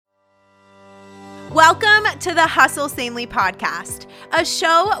Welcome to the Hustle Sanely podcast, a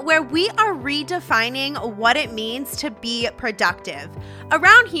show where we are redefining what it means to be productive.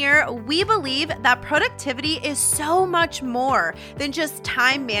 Around here, we believe that productivity is so much more than just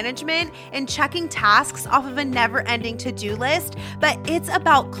time management and checking tasks off of a never-ending to-do list, but it's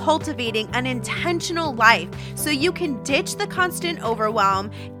about cultivating an intentional life so you can ditch the constant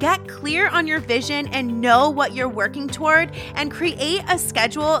overwhelm, get clear on your vision and know what you're working toward, and create a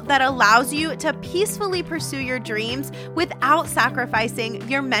schedule that allows you to peacefully pursue your dreams without sacrificing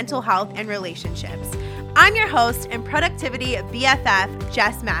your mental health and relationships. I'm your host and productivity BFF,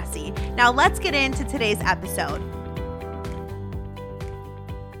 Jess Massey. Now let's get into today's episode.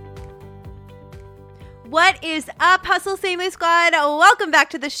 What is up, Hustle Sanely Squad? Welcome back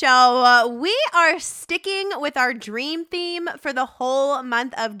to the show. We are sticking with our dream theme for the whole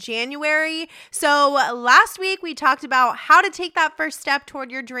month of January. So last week we talked about how to take that first step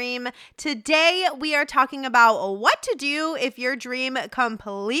toward your dream. Today we are talking about what to do if your dream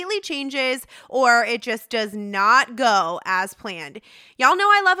completely changes or it just does not go as planned. Y'all know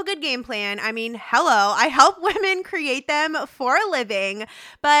I love a good game plan. I mean, hello, I help women create them for a living.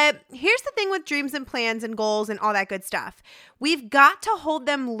 But here's the thing with dreams and plans and goals and all that good stuff. We've got to hold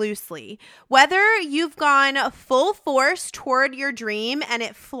them loosely. Whether you've gone full force toward your dream and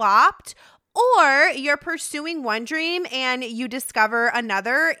it flopped, or you're pursuing one dream and you discover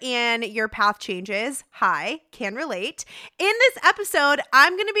another and your path changes. Hi, can relate. In this episode,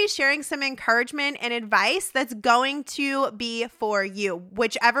 I'm going to be sharing some encouragement and advice that's going to be for you.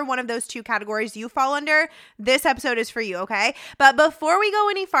 Whichever one of those two categories you fall under, this episode is for you, okay? But before we go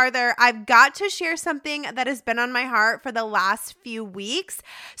any farther, I've got to share something that has been on my heart for the last few weeks.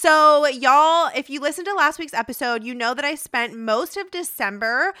 So y'all, if you listened to last week's episode, you know that I spent most of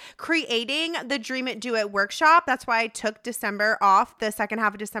December creating the Dream It, Do It workshop. That's why I took December off, the second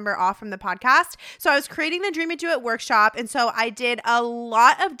half of December off from the podcast. So I was creating the Dream It, Do It workshop. And so I did a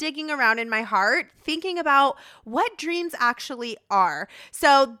lot of digging around in my heart, thinking about what dreams actually are.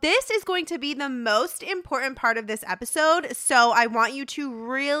 So this is going to be the most important part of this episode. So I want you to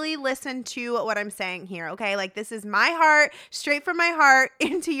really listen to what I'm saying here, okay? Like this is my heart, straight from my heart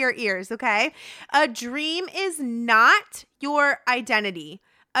into your ears, okay? A dream is not your identity.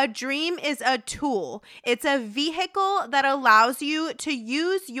 A dream is a tool. It's a vehicle that allows you to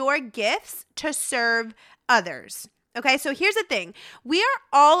use your gifts to serve others. Okay, so here's the thing. We are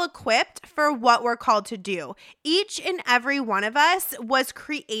all equipped for what we're called to do. Each and every one of us was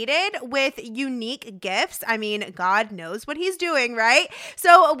created with unique gifts. I mean, God knows what he's doing, right?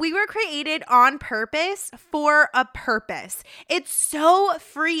 So we were created on purpose for a purpose. It's so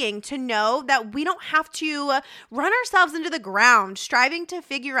freeing to know that we don't have to run ourselves into the ground striving to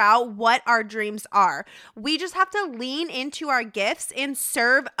figure out what our dreams are. We just have to lean into our gifts and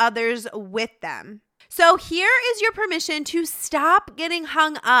serve others with them. So here is your permission to stop getting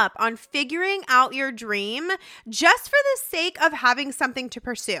hung up on figuring out your dream just for the sake of having something to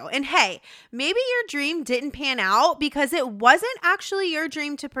pursue. And hey, maybe your dream didn't pan out because it wasn't actually your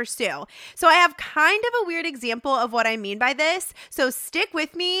dream to pursue. So I have kind of a weird example of what I mean by this. So stick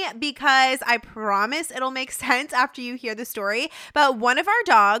with me because I promise it'll make sense after you hear the story. But one of our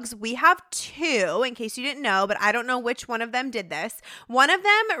dogs, we have two, in case you didn't know, but I don't know which one of them did this. One of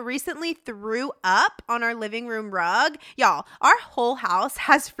them recently threw up on our living room rug. Y'all, our whole house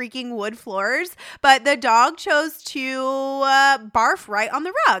has freaking wood floors, but the dog chose to barf right on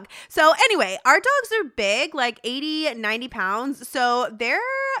the rug. So anyway, our dogs are big, like 80, 90 pounds. So their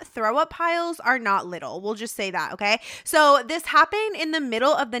throw up piles are not little. We'll just say that, okay? So this happened in the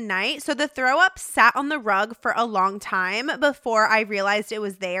middle of the night. So the throw up sat on the rug for a long time before I realized it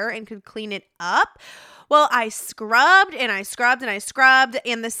was there and could clean it up. Well, I scrubbed and I scrubbed and I scrubbed,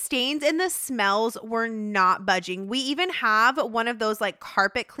 and the stains and the smells were not budging. We even have one of those like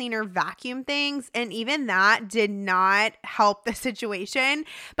carpet cleaner vacuum things, and even that did not help the situation.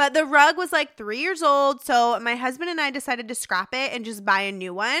 But the rug was like 3 years old, so my husband and I decided to scrap it and just buy a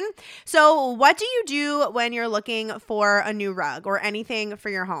new one. So what do you do when you're looking for a new rug or anything for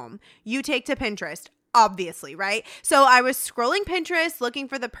your home? You take to Pinterest. Obviously, right? So I was scrolling Pinterest looking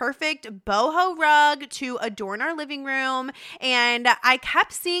for the perfect boho rug to adorn our living room. And I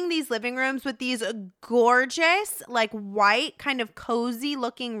kept seeing these living rooms with these gorgeous, like white, kind of cozy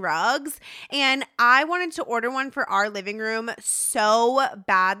looking rugs. And I wanted to order one for our living room so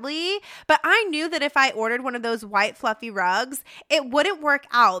badly. But I knew that if I ordered one of those white fluffy rugs, it wouldn't work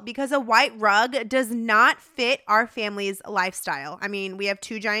out because a white rug does not fit our family's lifestyle. I mean, we have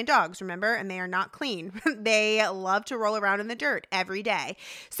 2 giant dogs, remember? And they are not clean. clean. They love to roll around in the dirt every day.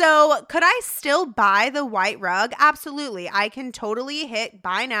 So could I still buy the white rug? Absolutely. I can totally hit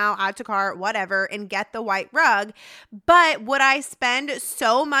buy now, add to cart, whatever, and get the white rug. But would I spend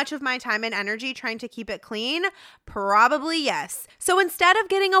so much of my time and energy trying to keep it clean? Probably yes. So instead of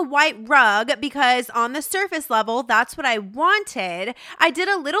getting a white rug, because on the surface level, that's what I wanted, I did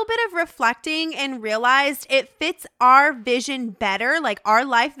a little bit of reflecting and realized it fits our vision better, like our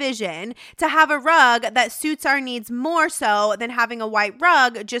life vision, to have a rug that suits our needs more so than having a white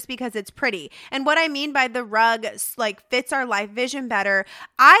rug just because it's pretty. And what I mean by the rug like fits our life vision better,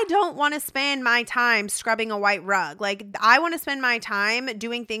 I don't want to spend my time scrubbing a white rug. Like I want to spend my time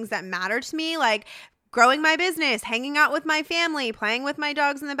doing things that matter to me, like growing my business, hanging out with my family, playing with my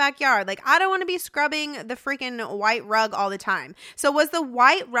dogs in the backyard. Like I don't want to be scrubbing the freaking white rug all the time. So was the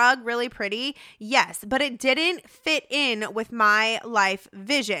white rug really pretty? Yes, but it didn't fit in with my life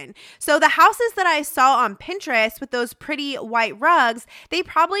vision. So the houses that I saw on Pinterest with those pretty white rugs, they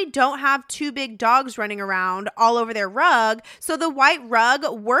probably don't have two big dogs running around all over their rug. So the white rug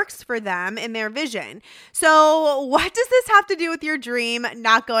works for them in their vision. So what does this have to do with your dream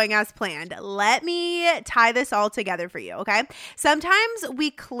not going as planned? Let me tie this all together for you, okay? Sometimes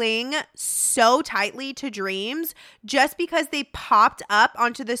we cling so tightly to dreams just because they popped up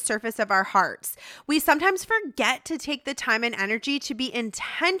onto the surface of our hearts. We sometimes forget to take the time and energy to be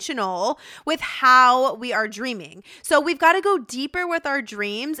intentional with how we are dreaming. So we've got to go deeper with our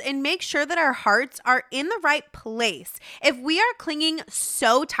dreams and make sure that our hearts are in the right place. If we are clinging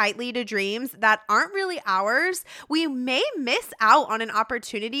so tightly to dreams that aren't really ours, we may miss out on an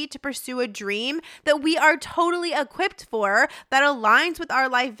opportunity to pursue a dream that we are totally equipped for, that aligns with our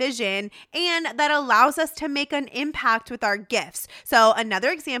life vision and that allows us to make an impact with our gifts. So another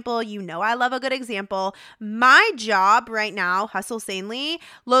example, you know I love a good example. My job right now, Hustle Sanely,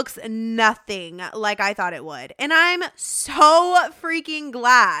 looks nothing like I thought it would. And I'm so freaking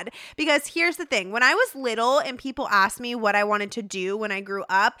glad, because here's the thing. When I was little and people asked me what I wanted to do when I grew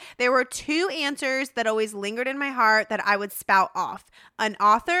up, there were two answers that always lingered in my heart that I would spout off: an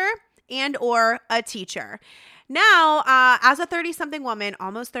author and or a teacher. Now, as a 30-something woman,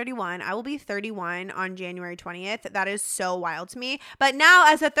 almost 31, I will be 31 on January 20th. That is so wild to me. But now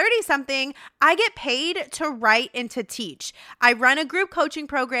as a 30-something, I get paid to write and to teach. I run a group coaching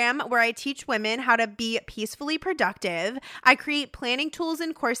program where I teach women how to be peacefully productive. I create planning tools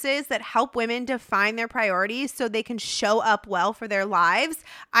and courses that help women define their priorities so they can show up well for their lives.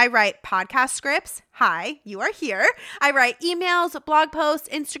 I write podcast scripts. Hi, you are here. I write emails, blog posts,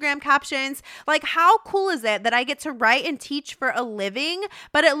 Instagram captions. Like, how cool is it that I get to write and teach for a living,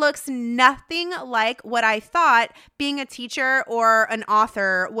 but it looks nothing like what I thought being a teacher or an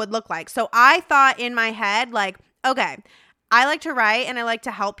author would look like. So I thought in my head, like, okay, I like to write and I like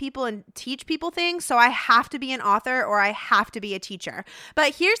to help people and teach people things, so I have to be an author or I have to be a teacher.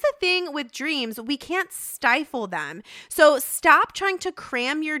 But here's the thing with dreams, we can't stifle them. So stop trying to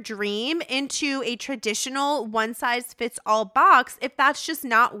cram your dream into a traditional one-size-fits-all box if that's just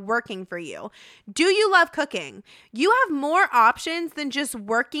not working for you. Do you love cooking? You have more options than just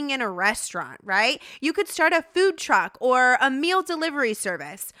working in a restaurant, right? You could start a food truck or a meal delivery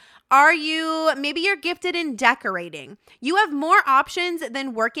service. Maybe you're gifted in decorating. You have more options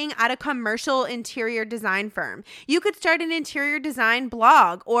than working at a commercial interior design firm. You could start an interior design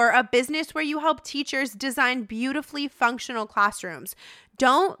blog or a business where you help teachers design beautifully functional classrooms.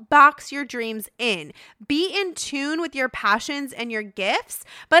 Don't box your dreams in. Be in tune with your passions and your gifts,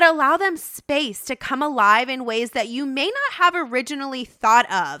 but allow them space to come alive in ways that you may not have originally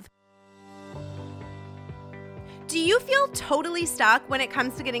thought of. Do you feel totally stuck when it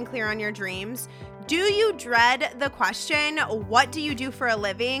comes to getting clear on your dreams? Do you dread the question, what do you do for a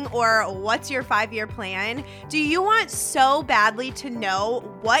living, or what's your 5-year plan? Do you want so badly to know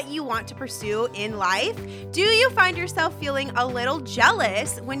what you want to pursue in life? Do you find yourself feeling a little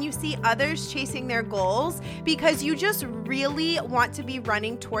jealous when you see others chasing their goals because you just really want to be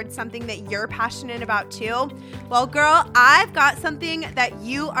running towards something that you're passionate about too? Well, girl, I've got something that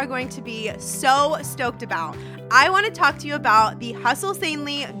you are going to be so stoked about. I want to talk to you about the Hustle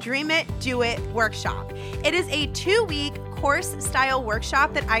Sanely Dream It, Do It workshop. It is a 2-week course-style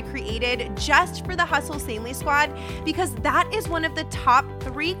workshop that I created just for the Hustle Sanely squad, because that is one of the top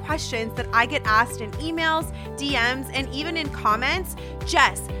 3 questions that I get asked in emails, DMs, and even in comments.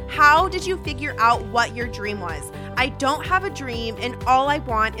 Jess, how did you figure out what your dream was? I don't have a dream, and all I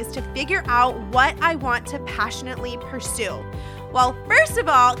want is to figure out what I want to passionately pursue. Well, first of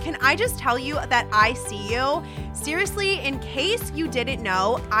all, can I just tell you that I see you? Seriously, in case you didn't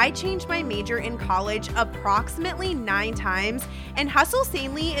know, I changed my major in college approximately 9 times, and Hustle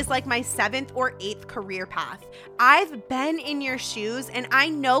Sanely is like my 7th or 8th career path. I've been in your shoes, and I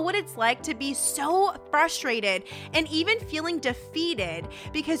know what it's like to be so frustrated and even feeling defeated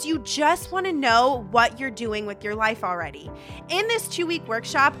because you just want to know what you're doing with your life already. In this 2-week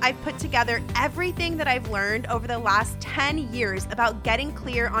workshop, I've put together everything that I've learned over the last 10 years about getting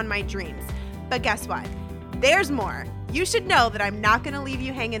clear on my dreams. But guess what? There's more. You should know that I'm not going to leave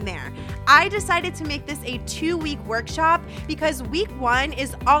you hanging there. I decided to make this a 2-week workshop because week 1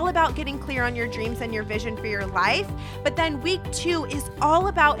 is all about getting clear on your dreams and your vision for your life. But then week 2 is all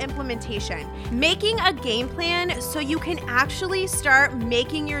about implementation, making a game plan so you can actually start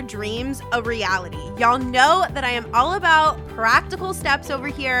making your dreams a reality. Y'all know that I am all about practical steps over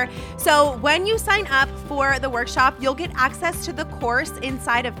here. So when you sign up for the workshop, you'll get access to the course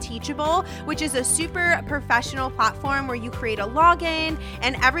inside of Teachable, which is a super professional platform where you create a login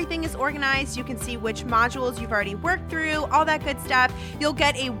and everything is organized. You can see which modules you've already worked through, all that good stuff. You'll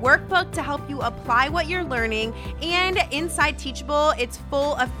get a workbook to help you apply what you're learning. And inside Teachable, it's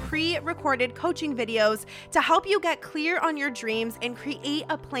full of pre-recorded coaching videos to help you get clear on your dreams and create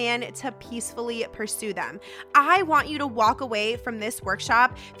a plan to peacefully pursue them. I want you to walk away from this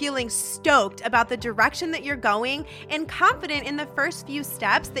workshop feeling stoked about the direction that you're going and confident in the first few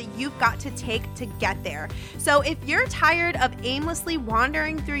steps that you've got to take to get there. So if you're tired of aimlessly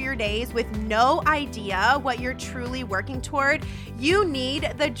wandering through your days with no idea what you're truly working toward, you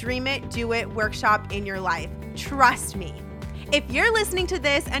need the Dream It, Do It workshop in your life. Trust me. If you're listening to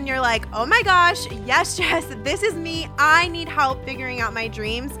this and you're like, oh my gosh, yes, Jess, this is me. I need help figuring out my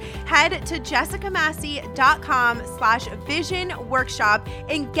dreams. Head to jessicamassey.com/vision workshop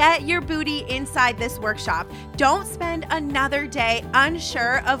and get your booty inside this workshop. Don't spend another day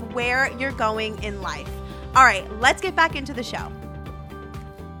unsure of where you're going in life. All right, let's get back into the show.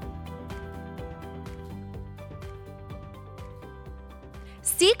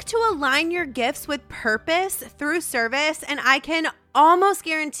 Seek to align your gifts with purpose through service, and I can almost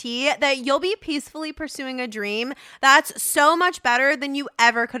guarantee that you'll be peacefully pursuing a dream that's so much better than you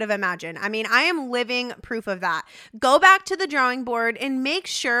ever could have imagined. I mean, I am living proof of that. Go back to the drawing board and make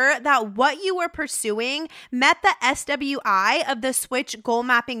sure that what you were pursuing met the SWI of the switch goal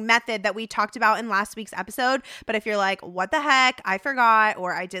mapping method that we talked about in last week's episode. But if you're like, what the heck, I forgot,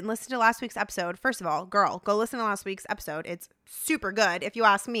 or I didn't listen to last week's episode, first of all, girl, go listen to last week's episode. It's super good if you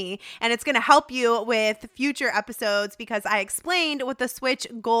ask me, and it's going to help you with future episodes because I explained what the switch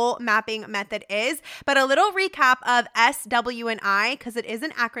goal mapping method is. But a little recap of S, W, and I, because it is an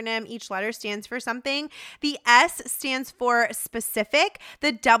acronym. Each letter stands for something. The S stands for specific,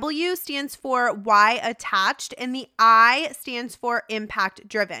 the W stands for why attached, and the I stands for impact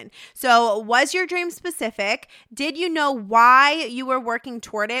driven. So was your dream specific? Did you know why you were working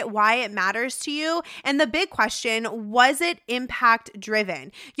toward it, why it matters to you? And the big question, was it impact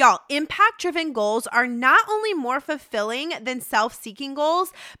driven? Y'all, impact driven goals are not only more fulfilling than self-seeking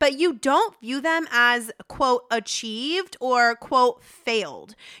goals, but you don't view them as quote achieved or quote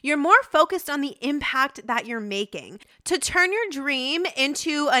failed. You're more focused on the impact that you're making. To turn your dream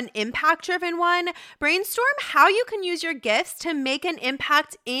into an impact driven one, brainstorm how you can use your gifts to make an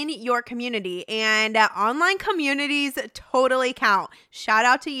impact in your community. And online communities totally count. Shout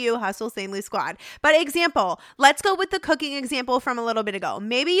out to you, Hustle Sanely Squad. But example, let's go with the cooking example from a little bit ago.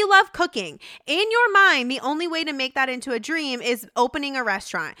 Maybe you love cooking. In your mind, the only way to make that into a dream is opening a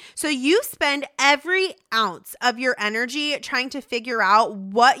restaurant. So you spend every ounce of your energy trying to figure out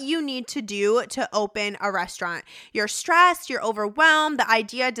what you need to do to open a restaurant. You're stressed, you're overwhelmed, the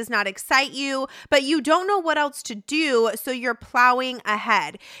idea does not excite you, but you don't know what else to do, so you're plowing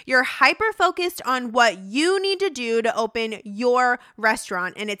ahead. You're hyper-focused on what you need to do to open your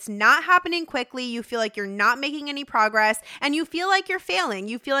restaurant, and it's not happening quickly. You feel like you're not making any progress, and you feel like you're failing.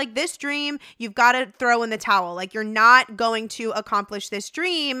 You feel like this dream, you've got to throw in the towel. Like you're not going to accomplish this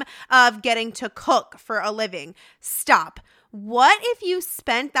dream of getting to cook for a living. Stop. What if you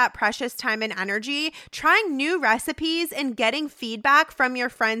spent that precious time and energy trying new recipes and getting feedback from your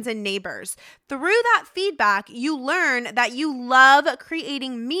friends and neighbors? Through that feedback, you learn that you love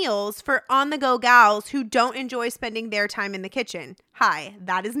creating meals for on-the-go gals who don't enjoy spending their time in the kitchen. Hi,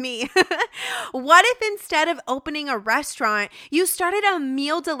 that is me. What if instead of opening a restaurant, you started a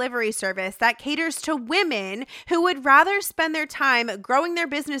meal delivery service that caters to women who would rather spend their time growing their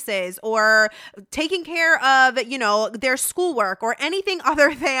businesses or taking care of, their schoolwork or anything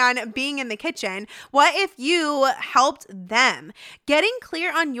other than being in the kitchen? What if you helped them? Getting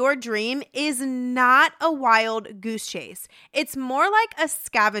clear on your dream is not a wild goose chase. It's more like a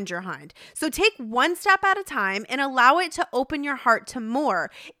scavenger hunt. So take one step at a time and allow it to open your heart to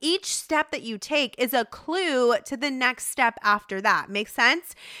more. Each step that you take is a clue to the next step after that. Make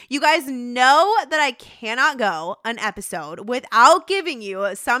sense? You guys know that I cannot go an episode without giving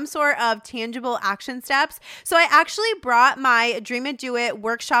you some sort of tangible action steps. So I actually brought my Dream It Do It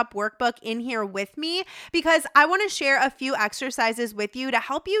workshop workbook in here with me because I want to share a few exercises with you to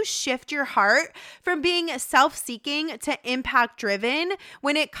help you shift your heart from being self-seeking to impact-driven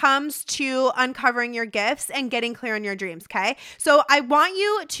when it comes to uncovering your gifts and getting clear on your dreams, okay? So I want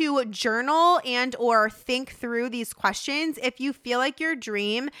you to journal and or think through these questions if you feel like your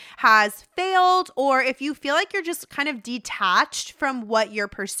dream has failed or if you feel like you're just kind of detached from what you're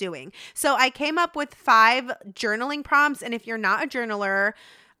pursuing. So I came up with 5 journaling prompts, and if you're not a journaler,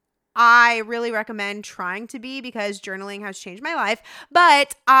 I really recommend trying to be because journaling has changed my life.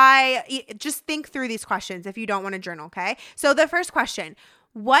 But I just think through these questions if you don't want to journal, okay? So the first question,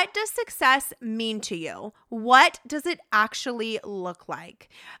 what does success mean to you? What does it actually look like?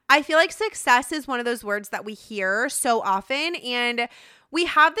 I feel like success is one of those words that we hear so often, and we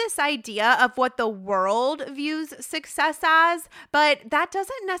have this idea of what the world views success as, but that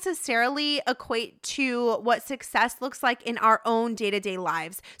doesn't necessarily equate to what success looks like in our own day-to-day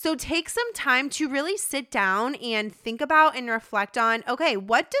lives. So take some time to really sit down and think about and reflect on, okay,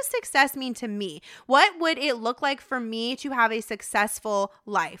 what does success mean to me? What would it look like for me to have a successful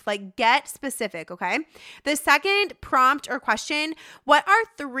life? Like, get specific, okay? The second prompt or question, what are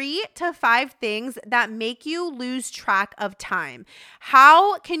 3 to 5 things that make you lose track of time?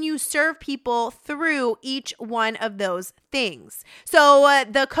 How can you serve people through each one of those things? So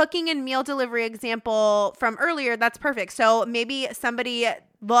the cooking and meal delivery example from earlier, that's perfect. So maybe somebody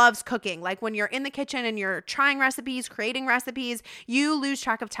loves cooking. Like when you're in the kitchen and you're trying recipes, creating recipes, you lose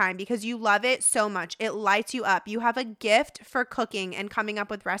track of time because you love it so much. It lights you up. You have a gift for cooking and coming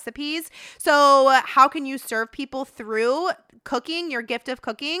up with recipes. So how can you serve people through cooking, your gift of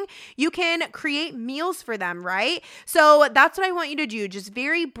cooking? You can create meals for them, right? So that's what I want you to do. Just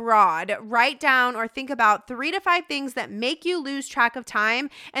very broad, write down or think about 3 to 5 things that make you lose track of time.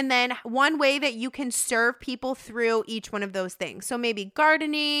 And then one way that you can serve people through each one of those things. So maybe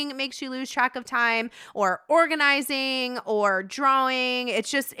gardening makes you lose track of time, or organizing or drawing. It's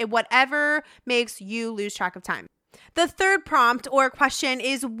just whatever makes you lose track of time. The third prompt or question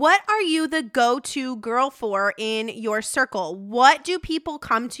is, what are you the go-to girl for in your circle? What do people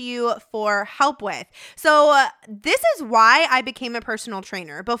come to you for help with? So this is why I became a personal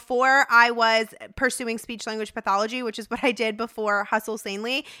trainer. Before I was pursuing speech language pathology, which is what I did before Hustle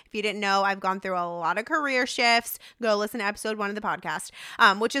Sanely. If you didn't know, I've gone through a lot of career shifts. Go listen to episode 1 of the podcast,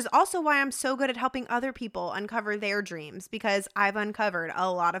 which is also why I'm so good at helping other people uncover their dreams, because I've uncovered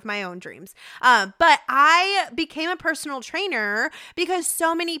a lot of my own dreams. But I became a personal trainer because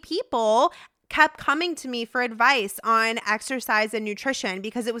so many people kept coming to me for advice on exercise and nutrition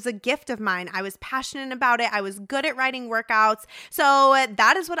because it was a gift of mine. I was passionate about it. I was good at writing workouts. So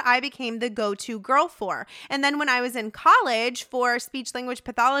that is what I became the go-to girl for. And then when I was in college for speech language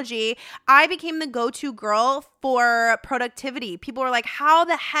pathology, I became the go-to girl for productivity. People were like, how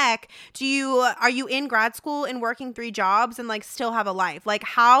the heck are you in grad school and working 3 jobs and like still have a life? Like,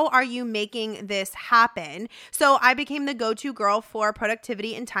 how are you making this happen? So I became the go-to girl for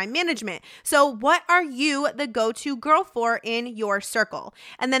productivity and time management. So what are you the go-to girl for in your circle?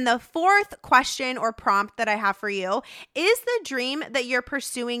 And then the fourth question or prompt that I have for you is the dream that you're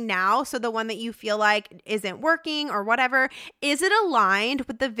pursuing now. So the one that you feel like isn't working or whatever, is it aligned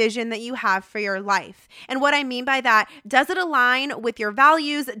with the vision that you have for your life? And what I mean by that, does it align with your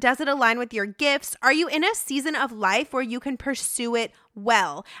values? Does it align with your gifts? Are you in a season of life where you can pursue it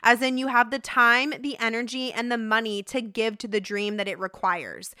well, as in you have the time, the energy, and the money to give to the dream that it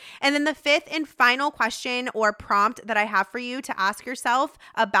requires? And then the fifth and final question or prompt that I have for you to ask yourself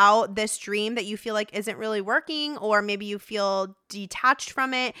about this dream that you feel like isn't really working, or maybe you feel detached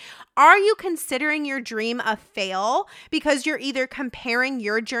from it. Are you considering your dream a fail because you're either comparing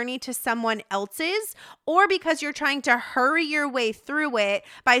your journey to someone else's, or because you're trying to hurry your way through it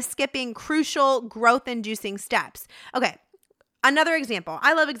by skipping crucial growth-inducing steps? Okay. Another example.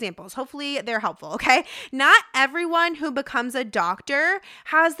 I love examples. Hopefully they're helpful, okay? Not everyone who becomes a doctor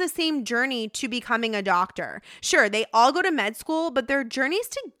has the same journey to becoming a doctor. Sure, they all go to med school, but their journeys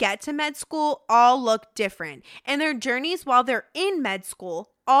to get to med school all look different. And their journeys while they're in med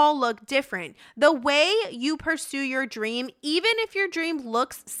school all look different. The way you pursue your dream, even if your dream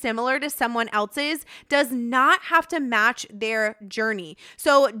looks similar to someone else's, does not have to match their journey.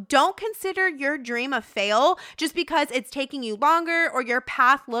 So don't consider your dream a fail just because it's taking you longer or your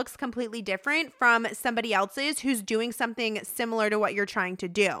path looks completely different from somebody else's who's doing something similar to what you're trying to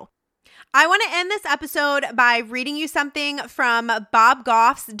do. I want to end this episode by reading you something from Bob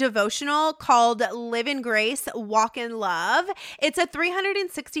Goff's devotional called Live in Grace, Walk in Love. It's a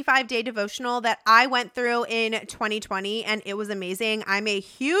 365-day devotional that I went through in 2020, and it was amazing. I'm a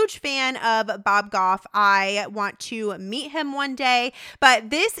huge fan of Bob Goff. I want to meet him one day,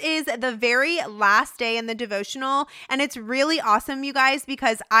 but this is the very last day in the devotional, and it's really awesome, you guys,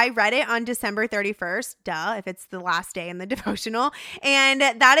 because I read it on December 31st, if it's the last day in the devotional, and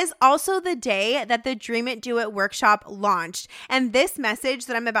that is also the day that the Dream It, Do It workshop launched. And this message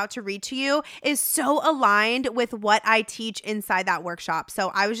that I'm about to read to you is so aligned with what I teach inside that workshop.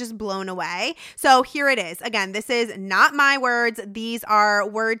 So I was just blown away. So here it is. Again, this is not my words. These are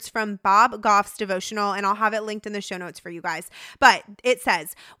words from Bob Goff's devotional, and I'll have it linked in the show notes for you guys. But it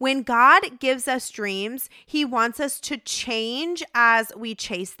says, when God gives us dreams, he wants us to change as we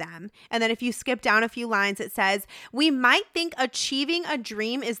chase them. And then if you skip down a few lines, it says, we might think achieving a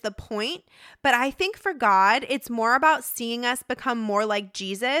dream is the point, but I think for God, it's more about seeing us become more like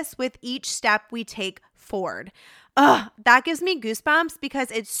Jesus with each step we take forward. That gives me goosebumps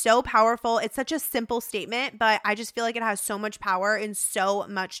because it's so powerful. It's such a simple statement, but I just feel like it has so much power and so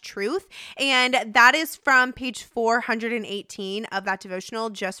much truth. And that is from page 418 of that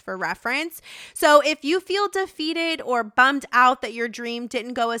devotional, just for reference. So if you feel defeated or bummed out that your dream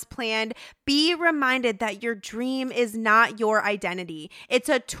didn't go as planned, be reminded that your dream is not your identity. It's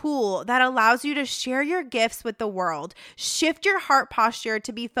a tool that allows you to share your gifts with the world. Shift your heart posture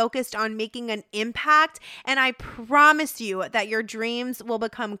to be focused on making an impact, and I promise you that your dreams will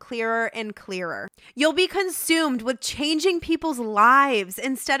become clearer and clearer. You'll be consumed with changing people's lives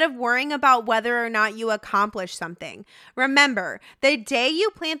instead of worrying about whether or not you accomplish something. Remember, the day you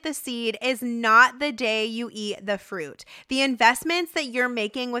plant the seed is not the day you eat the fruit. The investments that you're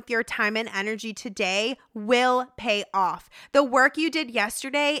making with your time and energy today will pay off. The work you did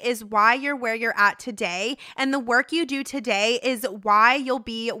yesterday is why you're where you're at today, and the work you do today is why you'll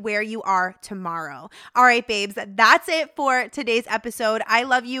be where you are tomorrow. All right, babes, that's it for today's episode. I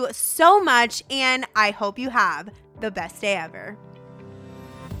love you so much, and I hope you have the best day ever.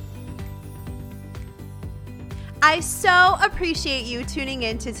 I so appreciate you tuning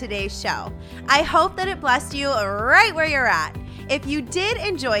in to today's show. I hope that it blessed you right where you're at. If you did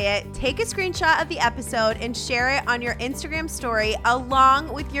enjoy it, take a screenshot of the episode and share it on your Instagram story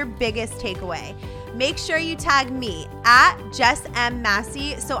along with your biggest takeaway. Make sure you tag me at Jess M.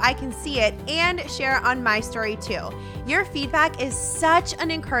 Massey so I can see it and share it on my story too. Your feedback is such an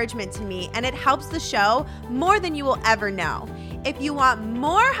encouragement to me, and it helps the show more than you will ever know. If you want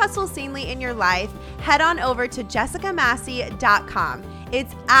more Hustle Sanely in your life, head on over to jessicamassey.com.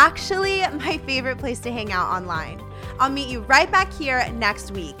 It's actually my favorite place to hang out online. I'll meet you right back here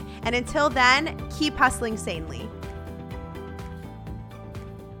next week. And until then, keep hustling sanely.